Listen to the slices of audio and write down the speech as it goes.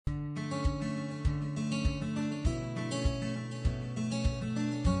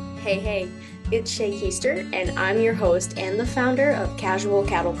Hey, it's Shay Keister, and I'm your host and the founder of Casual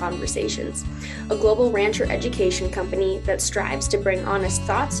Cattle Conversations, a global rancher education company that strives to bring honest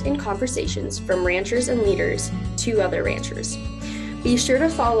thoughts and conversations from ranchers and leaders to other ranchers. Be sure to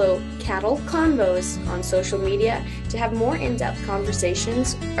follow Cattle Convos on social media to have more in-depth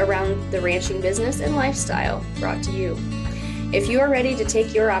conversations around the ranching business and lifestyle brought to you. If you are ready to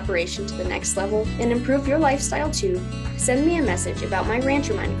take your operation to the next level and improve your lifestyle too, send me a message about my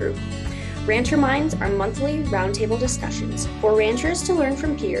Rancher Mind group. Rancher Minds are monthly roundtable discussions for ranchers to learn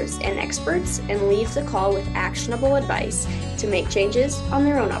from peers and experts and leave the call with actionable advice to make changes on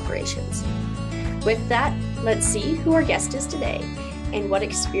their own operations. With that, let's see who our guest is today and what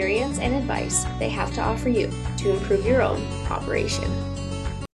experience and advice they have to offer you to improve your own operation.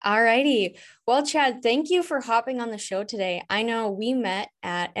 Alrighty. Well, Chad, thank you for hopping on the show today. I know we met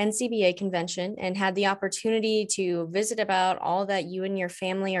at NCBA convention and had the opportunity to visit about all that you and your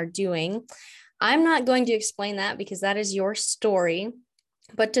family are doing. I'm not going to explain that because that is your story.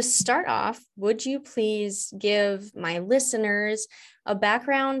 But to start off, would you please give my listeners a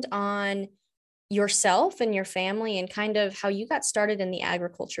background on yourself and your family and kind of how you got started in the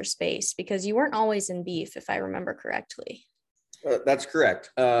agriculture space? Because you weren't always in beef, if I remember correctly. That's correct.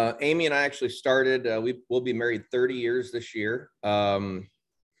 Amy and I actually started, we'll be married 30 years this year.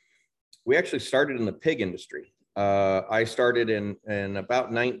 We actually started in the pig industry. I started in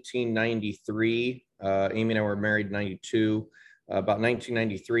about 1993. Amy and I were married in 92. About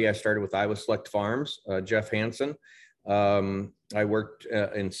 1993, I started with Iowa Select Farms, Jeff Hansen. I worked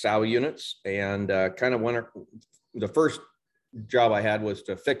in sow units and the first job I had was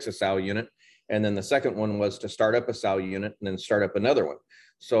to fix a sow unit. And then the second one was to start up a sow unit and then start up another one.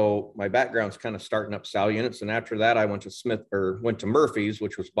 So my background's kind of starting up sow units. And after that, I went to Murphy's,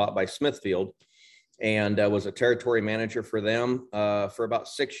 which was bought by Smithfield, and was a territory manager for them for about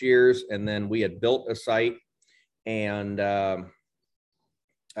 6 years. And then we had built a site, and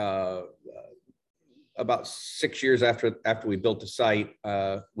about 6 years after we built the site,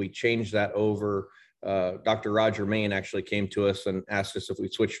 we changed that over. Dr. Roger Main actually came to us and asked us if we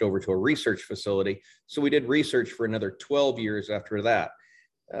switched over to a research facility. So we did research for another 12 years after that.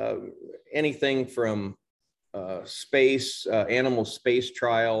 Anything from animal space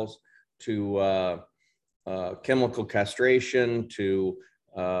trials to chemical castration to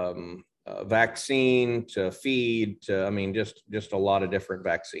vaccine to feed to, just a lot of different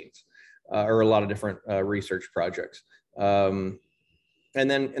vaccines or a lot of different research projects. And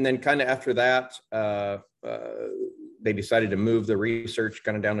then kind of after that, they decided to move the research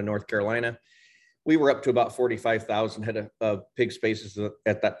kind of down to North Carolina. We were up to about 45,000 head of pig spaces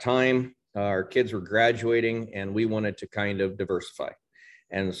at that time. Our kids were graduating and we wanted to kind of diversify.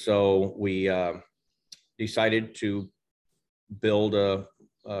 And so we decided to build a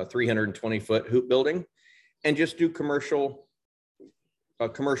 320-foot hoop building and just do a commercial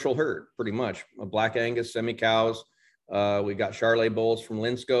herd, pretty much. A Black Angus semi-cows. We got Charolais bulls from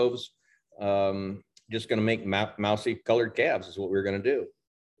Linscoves. Just going to make mousy colored calves is what we were going to do.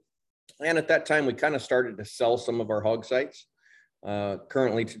 And at that time, we kind of started to sell some of our hog sites.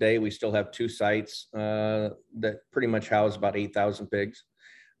 Currently today, we still have 2 sites that pretty much house about 8,000 pigs.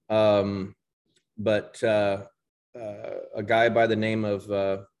 But a guy by the name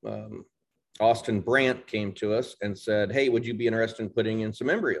of Austin Brandt came to us and said, "Hey, would you be interested in putting in some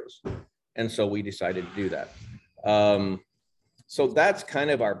embryos?" And so we decided to do that. So that's kind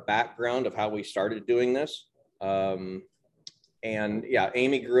of our background of how we started doing this. And yeah,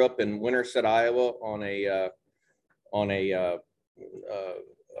 Amy grew up in Winterset, Iowa on a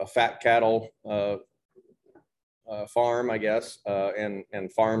fat cattle farm, I guess,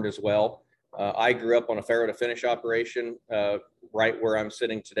 and farmed as well. I grew up on a farrow to finish operation right where I'm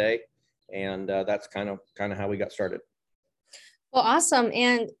sitting today. And that's kind of how we got started. Well, awesome.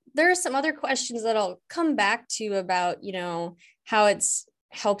 And there are some other questions that I'll come back to about, how it's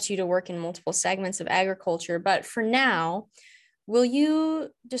helped you to work in multiple segments of agriculture. But for now, will you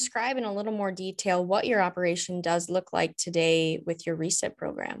describe in a little more detail what your operation does look like today with your recip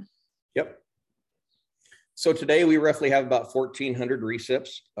program? Yep. So today we roughly have about 1,400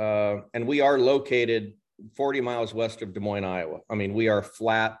 recips, and we are located 40 miles west of Des Moines, Iowa. We are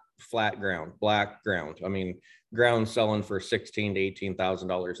flat ground, black ground. Ground selling for $16,000 to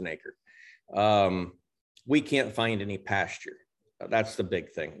 $18,000 an acre. We can't find any pasture. That's the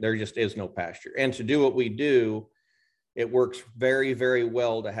big thing. There just is no pasture. And to do what we do, it works very, very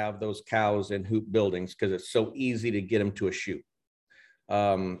well to have those cows in hoop buildings because it's so easy to get them to a chute.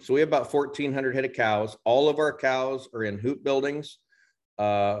 So we have about 1,400 head of cows. All of our cows are in hoop buildings.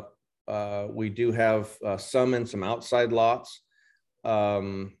 We do have some in some outside lots.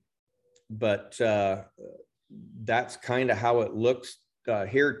 that's kind of how it looks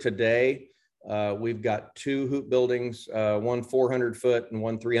here today. We've got two hoop buildings, one 400 foot and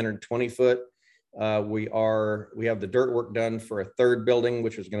one 320 foot. We have the dirt work done for a third building,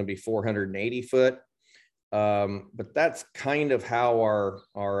 which is going to be 480 foot. But that's kind of how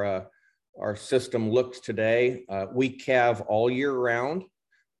our system looks today. We calve all year round.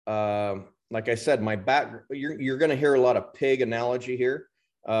 Like I said, you're going to hear a lot of pig analogy here.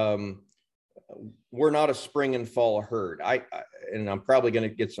 We're not a spring and fall herd. And I'm probably going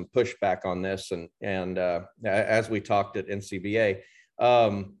to get some pushback on this. And as we talked at NCBA,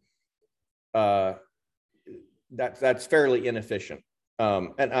 that's fairly inefficient.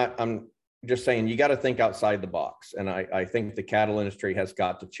 And I'm just saying, you got to think outside the box. And I think the cattle industry has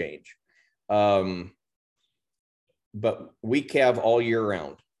got to change. But we calve all year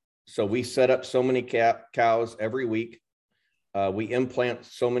round. So we set up so many cows every week. We implant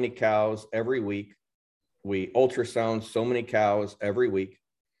so many cows every week. We ultrasound so many cows every week.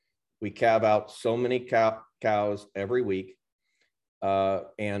 We calve out so many cows every week.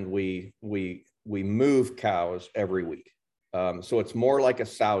 And we move cows every week. So it's more like a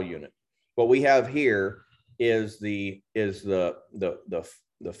sow unit. What we have here is the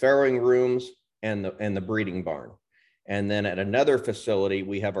farrowing rooms and the breeding barn. And then at another facility,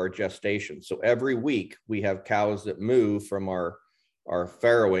 we have our gestation. So every week we have cows that move from our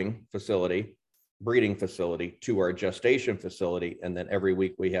farrowing facility, breeding facility, to our gestation facility. And then every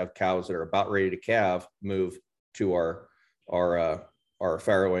week we have cows that are about ready to calve move to our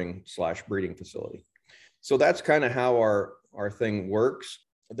farrowing / breeding facility. So that's kind of how our thing works.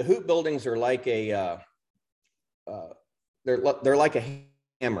 The hoop buildings are like they're like a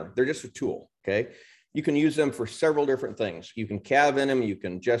hammer. They're just a tool. Okay. You can use them for several different things. You can calve in them. You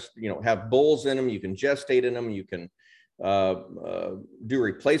can just, have bulls in them. You can gestate in them. You can do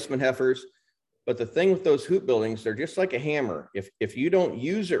replacement heifers. But the thing with those hoop buildings, they're just like a hammer. If you don't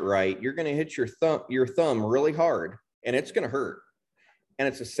use it right, you're going to hit your thumb really hard, and it's going to hurt. And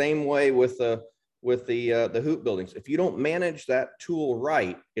it's the same way with the hoop buildings. If you don't manage that tool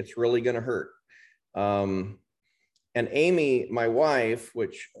right, it's really going to hurt. And Amy, my wife,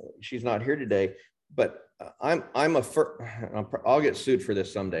 which she's not here today, but I'll get sued for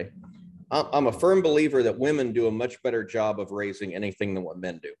this someday. I'm a firm believer that women do a much better job of raising anything than what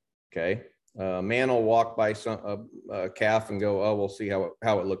men do. Okay. A man will walk by a calf and go, oh, we'll see how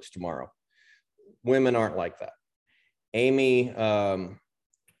it looks tomorrow. Women aren't like that. Amy,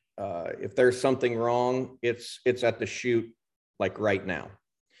 if there's something wrong, it's at the chute, like right now.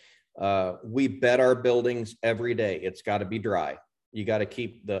 We bed our buildings every day. It's got to be dry. You got to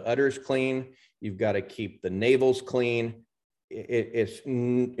keep the udders clean. You've got to keep the navels clean.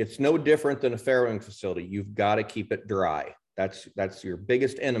 It's no different than a farrowing facility. You've got to keep it dry. That's your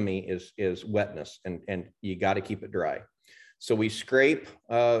biggest enemy is wetness, and you got to keep it dry. So we scrape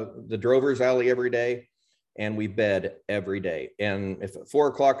the drover's alley every day, and we bed every day. And if at 4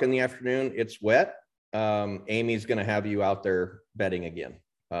 o'clock in the afternoon it's wet, Amy's going to have you out there bedding again.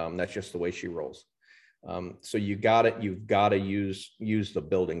 That's just the way she rolls. So you've got to use the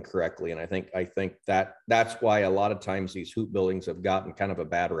building correctly. And I think that's why a lot of times these hoop buildings have gotten kind of a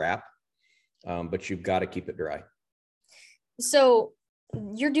bad rap, but you've got to keep it dry. So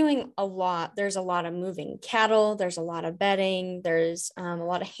you're doing a lot. There's a lot of moving cattle. There's a lot of bedding. There's a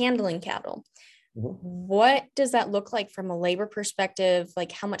lot of handling cattle. Mm-hmm. What does that look like from a labor perspective?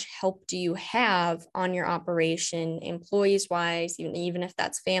 Like, how much help do you have on your operation, employees wise, even if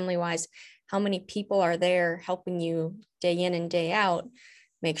that's family wise? How many people are there helping you day in and day out,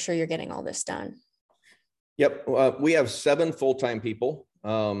 make sure you're getting all this done? Yep. We have 7 full-time people.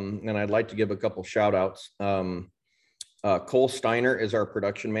 And I'd like to give a couple shout outs. Cole Steiner is our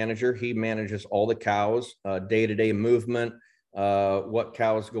production manager. He manages all the cows, day-to-day movement, what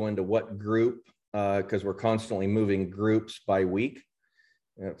cows go into what group, because we're constantly moving groups by week.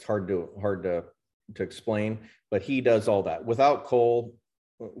 It's hard to explain, but he does all that. Without Cole,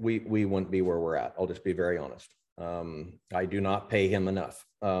 we wouldn't be where we're at. I'll just be very honest. I do not pay him enough.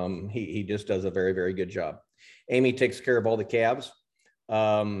 He just does a very, very good job. Amy takes care of all the calves.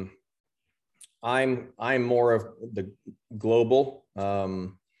 I'm more of the global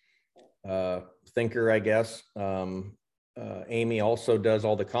thinker, I guess. Amy also does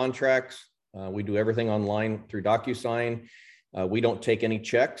all the contracts. We do everything online through DocuSign. We don't take any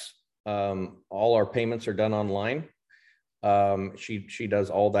checks. All our payments are done online. She does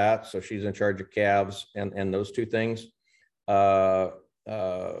all that. So she's in charge of calves and those two things.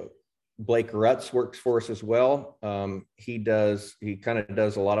 Blake Rutz works for us as well. He kind of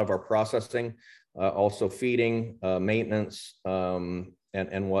does a lot of our processing, also feeding, maintenance, and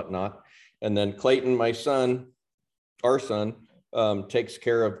whatnot. And then Clayton, my son, our son, takes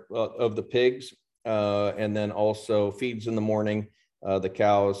care of the pigs, and then also feeds in the morning the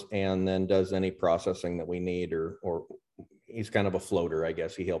cows, and then does any processing that we need, or he's kind of a floater, I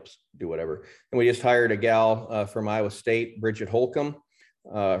guess. He helps do whatever. And we just hired a gal from Iowa State, Bridget Holcomb.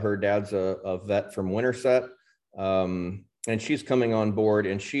 Her dad's a vet from Winterset, and she's coming on board,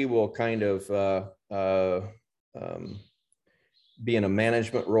 and she will kind of be in a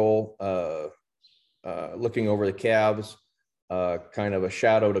management role, looking over the calves, kind of a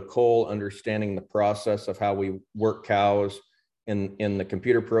shadow to Cole, understanding the process of how we work cows in the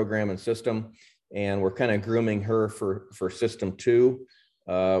computer program and system. And we're kind of grooming her for system 2.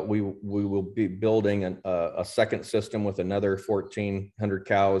 We will be building a second system with another 1,400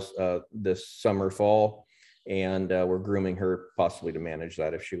 cows this summer, fall. And we're grooming her possibly to manage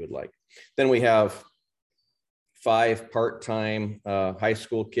that if she would like. Then we have 5 part-time high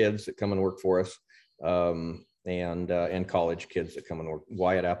school kids that come and work for us, and college kids that come and work.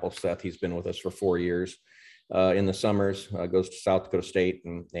 Wyatt Appleseth, he's been with us for 4 years. In the summers, goes to South Dakota State,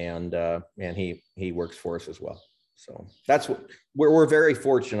 and he works for us as well. So that's what we're very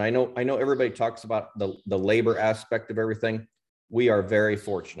fortunate. I know everybody talks about the labor aspect of everything. We are very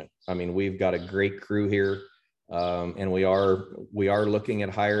fortunate. I mean, we've got a great crew here, and we are looking at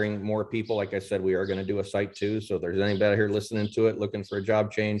hiring more people. Like I said, we are going to do a site 2. So if there's anybody here listening to it, looking for a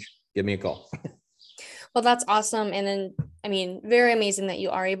job change, give me a call. Well, that's awesome. And then, I mean, very amazing that you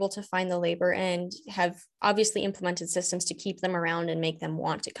are able to find the labor and have obviously implemented systems to keep them around and make them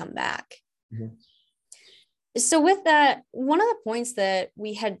want to come back. Mm-hmm. So with that, one of the points that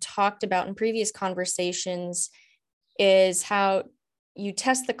we had talked about in previous conversations is how you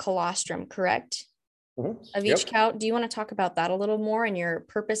test the colostrum, correct? Mm-hmm. Of each cow. Do you want to talk about that a little more and your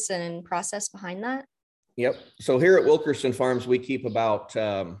purpose and process behind that? Yep. So here at Wilkerson Farms, we keep about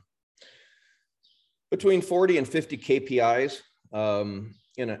between 40 and 50 KPIs.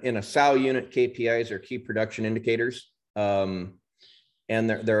 In a sow unit, KPIs are key production indicators. And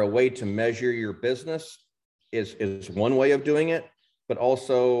they're a way to measure your business is one way of doing it. But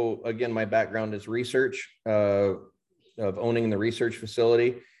also, again, my background is research, of owning the research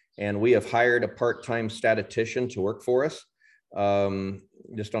facility. And we have hired a part-time statistician to work for us,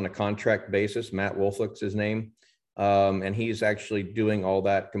 just on a contract basis. Matt Wolflick's his name. And he's actually doing all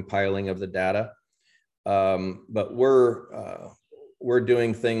that compiling of the data. But we're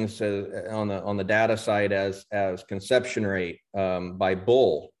doing things on the data side as conception rate, by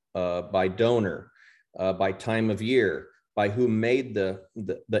bull, by donor, by time of year, by who made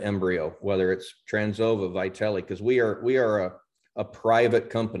the embryo, whether it's Transova, Vitelli, because we are a private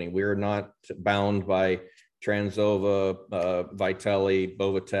company. We are not bound by Transova, Vitelli,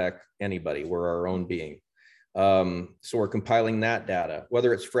 Bovatech, anybody. We're our own being. So we're compiling that data,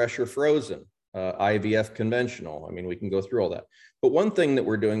 whether it's fresh or frozen. IVF conventional. I mean, we can go through all that. But one thing that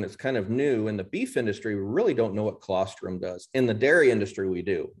we're doing that's kind of new in the beef industry, we really don't know what colostrum does. In the dairy industry, we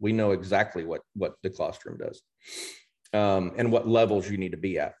do. We know exactly what the colostrum does, and what levels you need to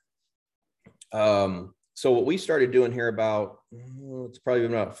be at. So what we started doing here it's probably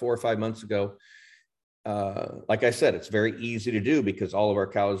been about 4 or 5 months ago. Like I said, it's very easy to do because all of our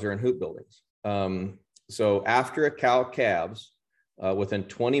cows are in hoop buildings. So after a cow calves, within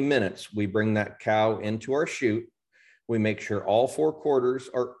 20 minutes, we bring that cow into our chute. We make sure all 4 quarters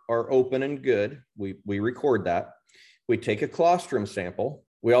are open and good. We record that. We take a colostrum sample.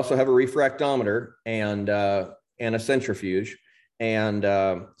 We also have a refractometer and a centrifuge. And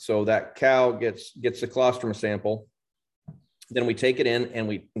so that cow gets the colostrum sample. Then we take it in and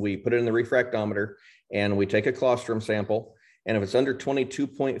we put it in the refractometer, and we take a colostrum sample. And if it's under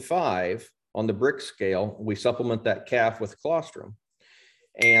 22.5 on the brick scale, we supplement that calf with colostrum.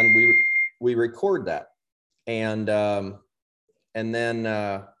 And we record that, and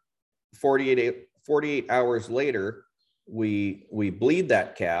then 48 hours later, we bleed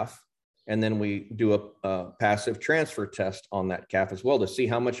that calf, and then we do a passive transfer test on that calf as well to see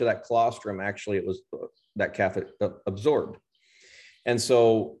how much of that colostrum actually that calf absorbed. And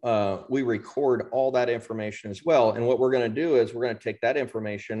so we record all that information as well. And what we're going to do is we're going to take that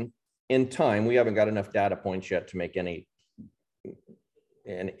information in time. We haven't got enough data points yet to make any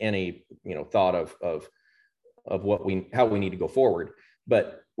thought of how we need to go forward,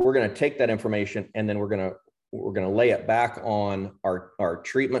 but we're going to take that information and then we're going to lay it back on our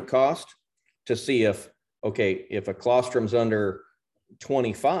treatment cost to see if a colostrum's under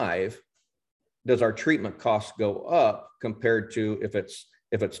 25, does our treatment cost go up compared to if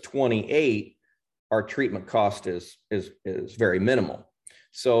it's 28, our treatment cost is very minimal.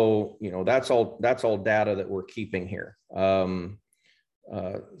 So that's all data that we're keeping here.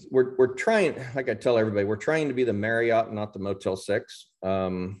 we're trying, like I tell everybody, we're trying to be the Marriott, not the Motel 6. I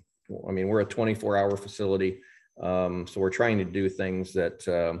mean, we're a 24-hour facility. So we're trying to do things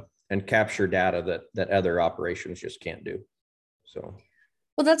that, and capture data that other operations just can't do. So.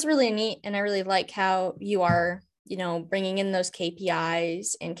 Well, that's really neat. And I really like how you are, bringing in those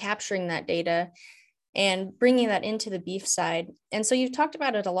KPIs and capturing that data and bringing that into the beef side. And so you've talked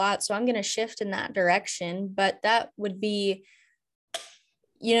about it a lot, so I'm going to shift in that direction, but that would be,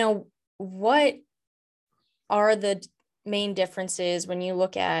 what are the main differences when you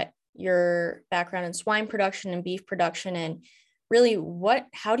look at your background in swine production and beef production, and really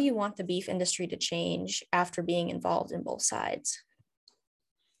how do you want the beef industry to change after being involved in both sides?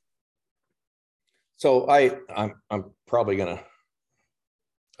 So I'm probably going to,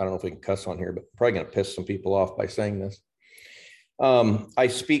 I don't know if we can cuss on here, but probably going to piss some people off by saying this. I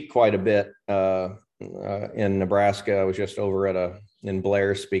speak quite a bit in Nebraska. I was just over in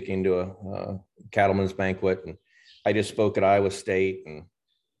Blair speaking to a cattleman's banquet, and I just spoke at Iowa State. And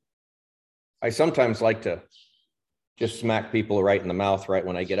I sometimes like to just smack people right in the mouth right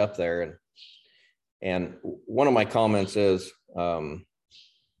when I get up there. And one of my comments is,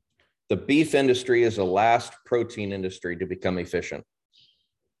 the beef industry is the last protein industry to become efficient.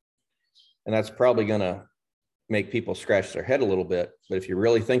 And that's probably going to make people scratch their head a little bit, but if you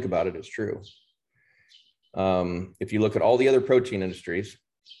really think about it, it's true. If you look at all the other protein industries,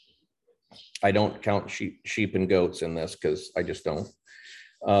 I don't count sheep and goats in this because I just don't.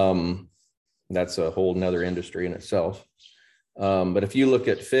 That's a whole nother industry in itself. But if you look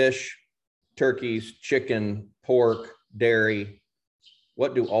at fish, turkeys, chicken, pork, dairy,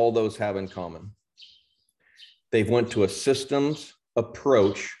 what do all those have in common? They've went to a systems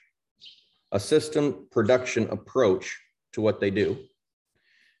approach, a system production approach to what they do.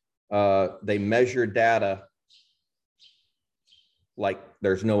 They measure data like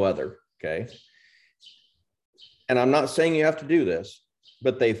there's no other, okay? And I'm not saying you have to do this,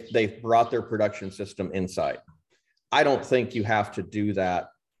 but they've brought their production system inside. I don't think you have to do that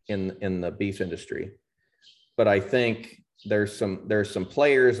in the beef industry, but I think there's some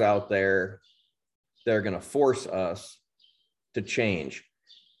players out there that are going to force us to change.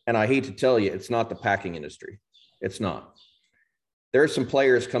 And I hate to tell you, it's not the packing industry. It's not. There's some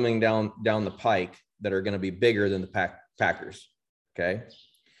players coming down the pike that are going to be bigger than the packers. Okay.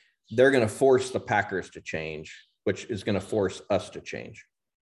 They're going to force the packers to change, which is going to force us to change.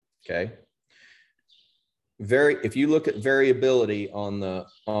 Okay. If you look at variability on the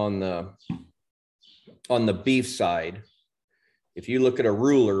beef side, if you look at a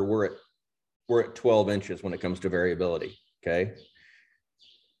ruler, we're at 12 inches when it comes to variability. Okay.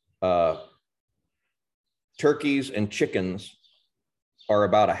 Turkeys and chickens are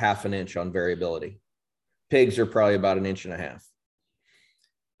about a half an inch on variability. Pigs are probably about an inch and a half.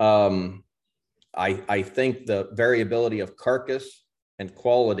 I think the variability of carcass and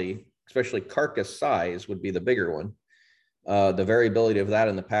quality, especially carcass size, would be the bigger one. The variability of that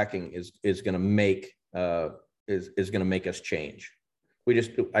in the packing is going to make us change.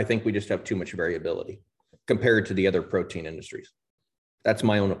 I think we just have too much variability compared to the other protein industries. That's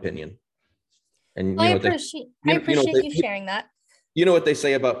my own opinion. And I appreciate you sharing that. You know what they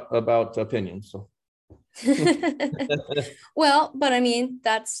say about opinions. So. Well, but I mean,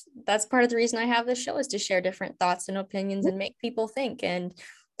 that's part of the reason I have this show, is to share different thoughts and opinions and make people think. And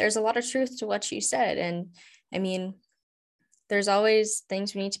there's a lot of truth to what you said. And I mean, there's always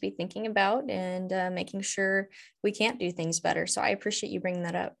things we need to be thinking about and making sure we can't do things better. So I appreciate you bringing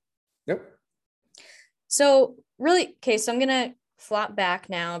that up. Yep. So really, okay, so I'm going to flop back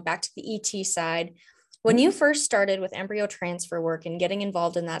to the ET side. When you first started with embryo transfer work and getting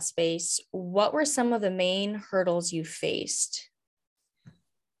involved in that space, what were some of the main hurdles you faced?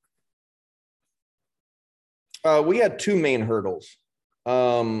 We had two main hurdles.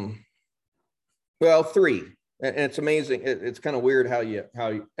 Well, three. And it's amazing. It's kind of weird how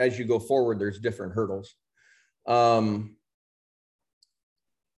as you go forward, there's different hurdles.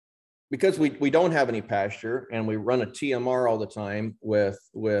 Because we don't have any pasture and we run a TMR all the time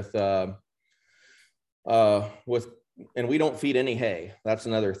and we don't feed any hay. That's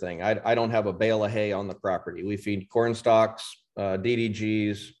another thing. I don't have a bale of hay on the property. We feed corn stalks,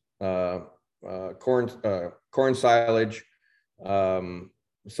 DDGs, corn silage,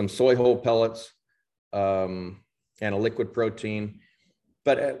 some soy hull pellets, and a liquid protein.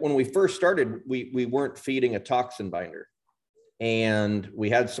 But when we first started, we weren't feeding a toxin binder, and we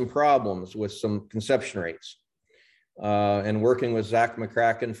had some problems with some conception rates. And working with Zach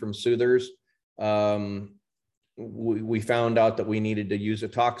McCracken from Soothers, we found out that we needed to use a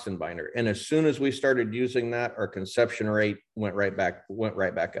toxin binder. And as soon as we started using that, our conception rate went right back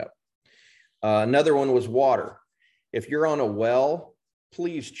up. Another one was water. If you're on a well,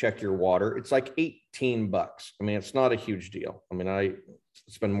 please check your water. It's like $18. I mean, it's not a huge deal. I mean, I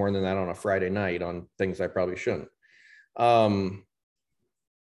spend more than that on a Friday night on things I probably shouldn't.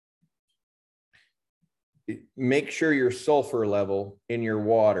 Make sure your sulfur level in your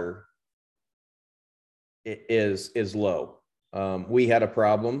water is low. We had a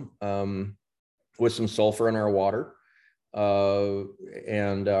problem with some sulfur in our water,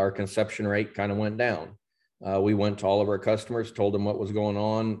 and our conception rate kind of went down. We went to all of our customers, told them what was going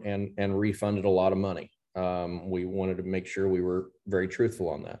on, and refunded a lot of money. We wanted to make sure we were very truthful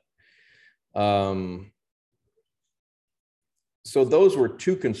on that. So those were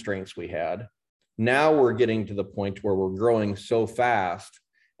two constraints we had. Now we're getting to the point where we're growing so fast,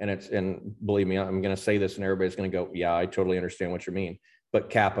 and believe me, I'm going to say this and everybody's going to go, yeah, I totally understand what you mean.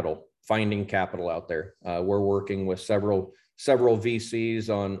 But finding capital out there. We're working with several VCs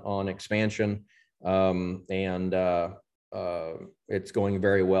on expansion, and it's going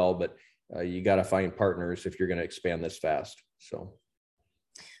very well, but you got to find partners if you're going to expand this fast. So.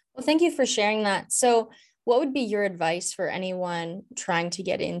 Well, thank you for sharing that. So what would be your advice for anyone trying to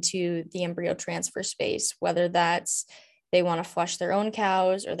get into the embryo transfer space, whether that's they want to flush their own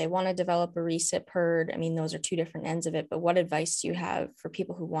cows or they want to develop a recip herd? I mean, those are two different ends of it, but what advice do you have for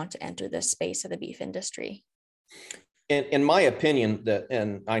people who want to enter this space of the beef industry? In my opinion,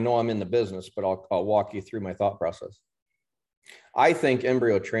 and I know I'm in the business, but I'll walk you through my thought process. I think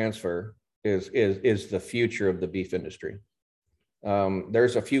embryo transfer is the future of the beef industry.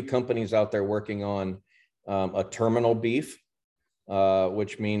 There's a few companies out there working on a terminal beef,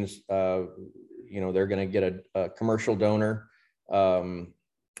 which means they're going to get a commercial donor, or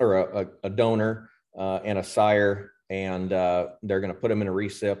a donor and a sire, and they're going to put them in a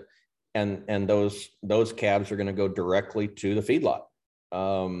recip, and those calves are going to go directly to the feedlot.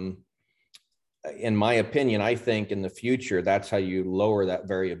 In my opinion, I think in the future that's how you lower that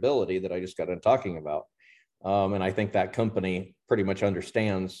variability that I just got done talking about. And I think that company pretty much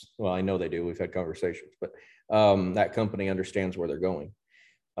understands. Well, I know they do. We've had conversations, but that company understands where they're going.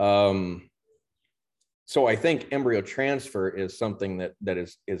 So I think embryo transfer is something that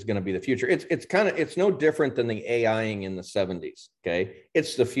is going to be the future. It's no different than the AIing in the 70s. Okay,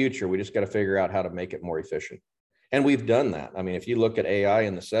 it's the future. We just got to figure out how to make it more efficient, and we've done that. I mean, if you look at AI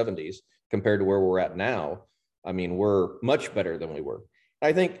in the 70s compared to where we're at now, I mean, we're much better than we were.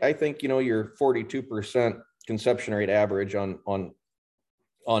 I think your 42% conception rate average on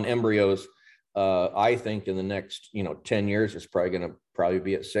embryos. I think in the next 10 years is probably going to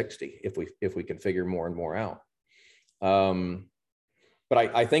be at 60 if we can figure more and more out. But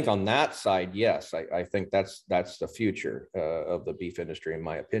I think on that side, yes, I think that's the future of the beef industry, in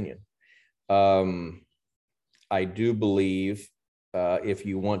my opinion. I do believe if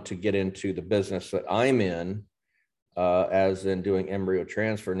you want to get into the business that I'm in, as in doing embryo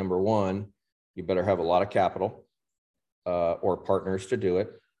transfer, number one, you better have a lot of capital or partners to do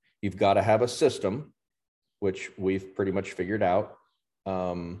it. You've got to have a system, which we've pretty much figured out.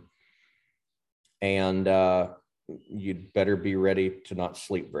 And you'd better be ready to not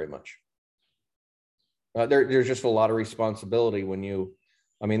sleep very much. There's just a lot of responsibility when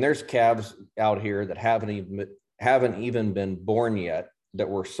there's calves out here that haven't even been born yet that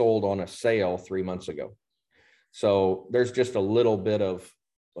were sold on a sale 3 months ago. So there's just a little bit of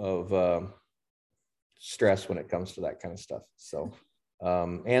stress when it comes to that kind of stuff. So,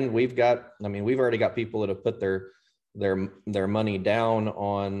 and we've already got people that have put their money down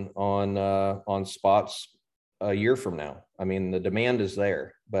on spots a year from now. I mean, the demand is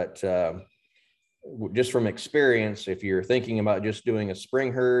there, but just from experience, if you're thinking about just doing a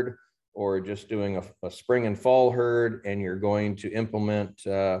spring herd or just doing a spring and fall herd, and you're going to implement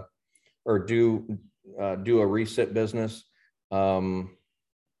or do a recip business,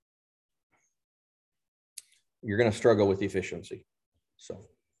 you're going to struggle with efficiency. So,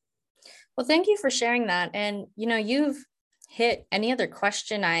 well, thank you for sharing that. And you've hit any other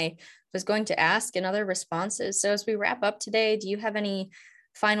question I was going to ask and other responses. So as we wrap up today, do you have any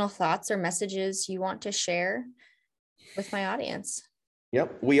final thoughts or messages you want to share with my audience?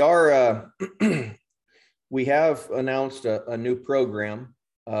 Yep, we have announced a new program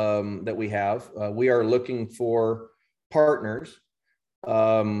that we have. We are looking for partners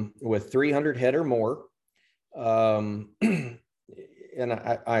with 300 head or more. And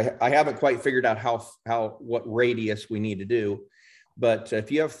I haven't quite figured out what radius we need to do, but if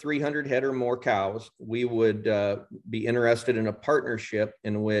you have 300 head or more cows, we would be interested in a partnership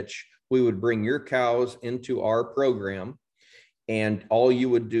in which we would bring your cows into our program, and all you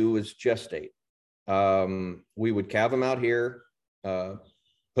would do is gestate. We would calve them out here,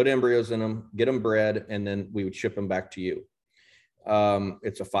 put embryos in them, get them bred, and then we would ship them back to you.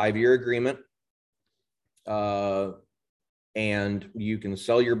 It's a 5-year agreement, and you can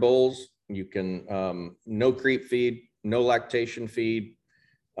sell your bulls. You can, no creep feed, no lactation feed.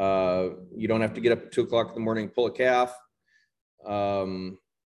 You don't have to get up at 2 o'clock in the morning and pull a calf. No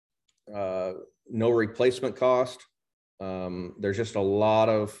replacement cost. There's just a lot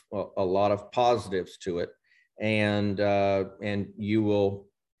of positives to it, and you will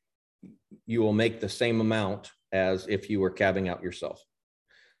make the same amount as if you were calving out yourself.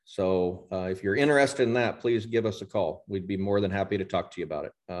 So if you're interested in that, please give us a call. We'd be more than happy to talk to you about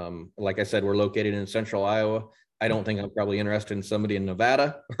it. Like I said, we're located in central Iowa. I don't think I'm probably interested in somebody in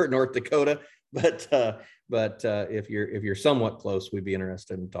Nevada or North Dakota, but if you're somewhat close, we'd be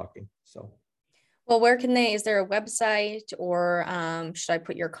interested in talking. So. Well, where can they, is there a website, or should I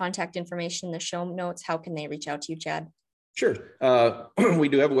put your contact information in the show notes? How can they reach out to you, Chad? Sure. We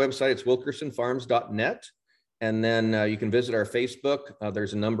do have a website. It's wilkersonfarms.net. And then you can visit our Facebook.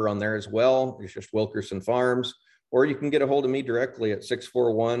 There's a number on there as well. It's just Wilkerson Farms. Or you can get a hold of me directly at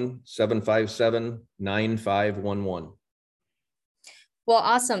 641-757-9511. Well,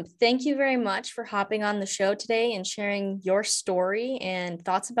 awesome. Thank you very much for hopping on the show today and sharing your story and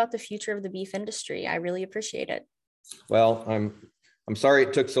thoughts about the future of the beef industry. I really appreciate it. Well, I'm sorry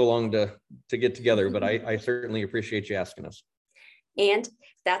it took so long to get together, but I certainly appreciate you asking us. And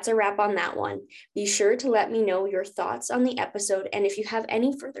that's a wrap on that one. Be sure to let me know your thoughts on the episode. And if you have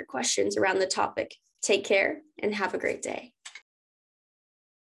any further questions around the topic, take care and have a great day.